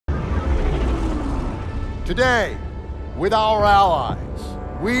Today, with our allies,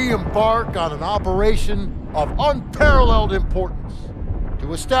 we embark on an operation of unparalleled importance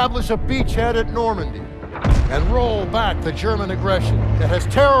to establish a beachhead at Normandy and roll back the German aggression that has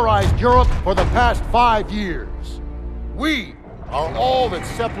terrorized Europe for the past 5 years. We are all that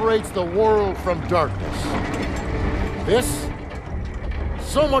separates the world from darkness. This,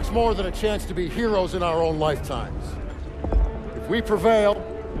 so much more than a chance to be heroes in our own lifetimes. If we prevail,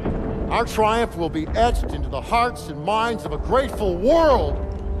 our triumph will be etched into the hearts and minds of a grateful world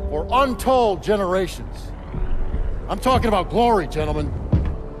for untold generations. I'm talking about glory, gentlemen.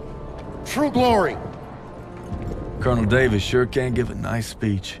 True glory. Colonel Davis sure can give a nice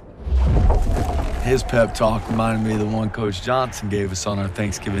speech. His pep talk reminded me of the one Coach Johnson gave us on our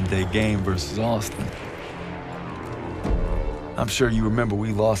Thanksgiving Day game versus Austin. I'm sure you remember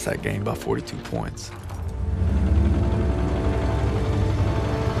we lost that game by 42 points.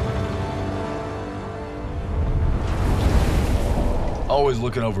 Always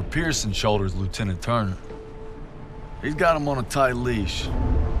looking over Pearson's shoulders, Lieutenant Turner. He's got him on a tight leash.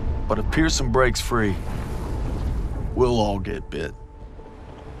 But if Pearson breaks free, we'll all get bit.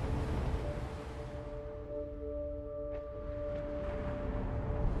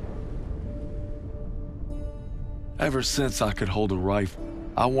 Ever since I could hold a rifle,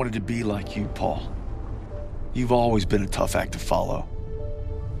 I wanted to be like you, Paul. You've always been a tough act to follow.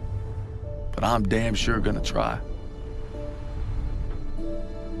 But I'm damn sure gonna try.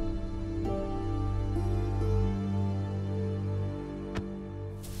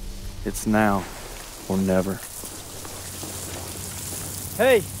 It's now or never.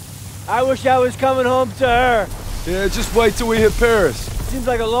 Hey, I wish I was coming home to her. Yeah, just wait till we hit Paris. Seems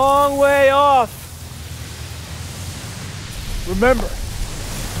like a long way off. Remember,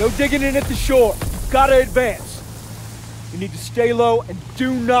 no digging in at the shore. You've gotta advance. You need to stay low and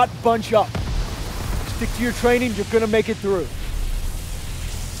do not bunch up. Stick to your training, you're gonna make it through.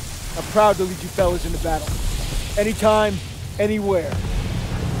 I'm proud to lead you fellas into battle. Anytime, anywhere.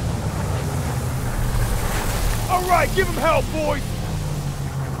 All right, give him hell, boys!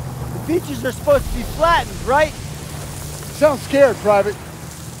 The beaches are supposed to be flattened, right? Sound scared, Private.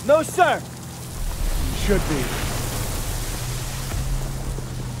 No, sir. You should be.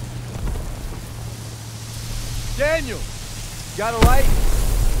 Daniel, got a light?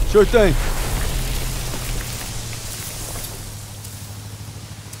 Sure thing.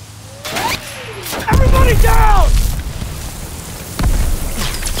 Everybody down!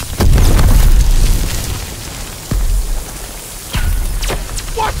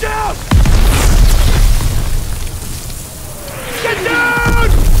 Watch out! Get down!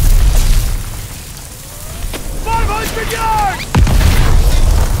 500 yards!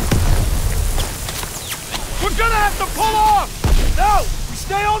 We're gonna have to pull off! No! We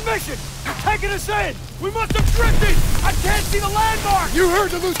stay on mission! You're taking us in! We must have drifted! I can't see the landmark! You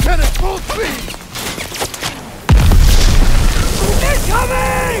heard the lieutenant, full speed!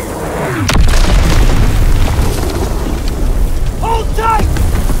 Incoming! Hold tight!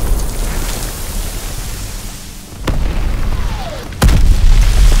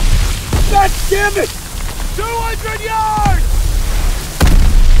 God damn it! 200 yards!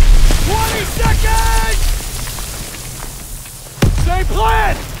 20 seconds! Same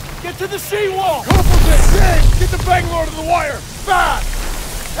plan! Get to the seawall! Compliment, James! Get the Bangalore to the wire! Fast!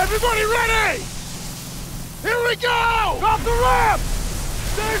 Everybody ready! Here we go! Drop the ramp!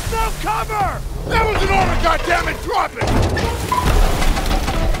 There's no cover! That was an order, goddammit! Drop it!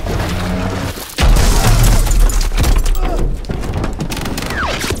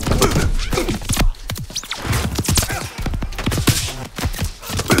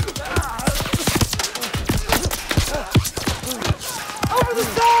 Over the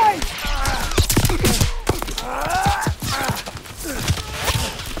side!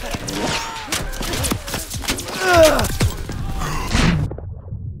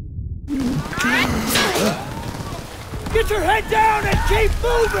 Get your head down and keep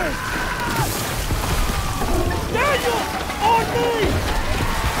moving! Daniel! On me!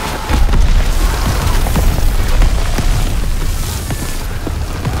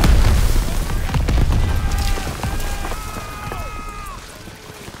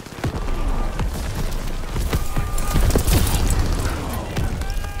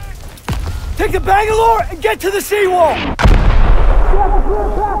 Take the Bangalore and get to the seawall! We have a clear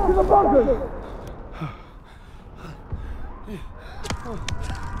path to the bunkers!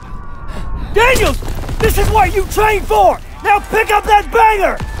 Daniels! This is what you trained for! Now pick up that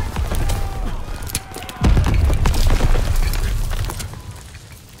banger!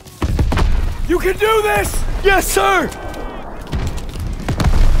 You can do this! Yes, sir!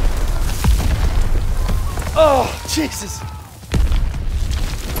 Oh, Jesus!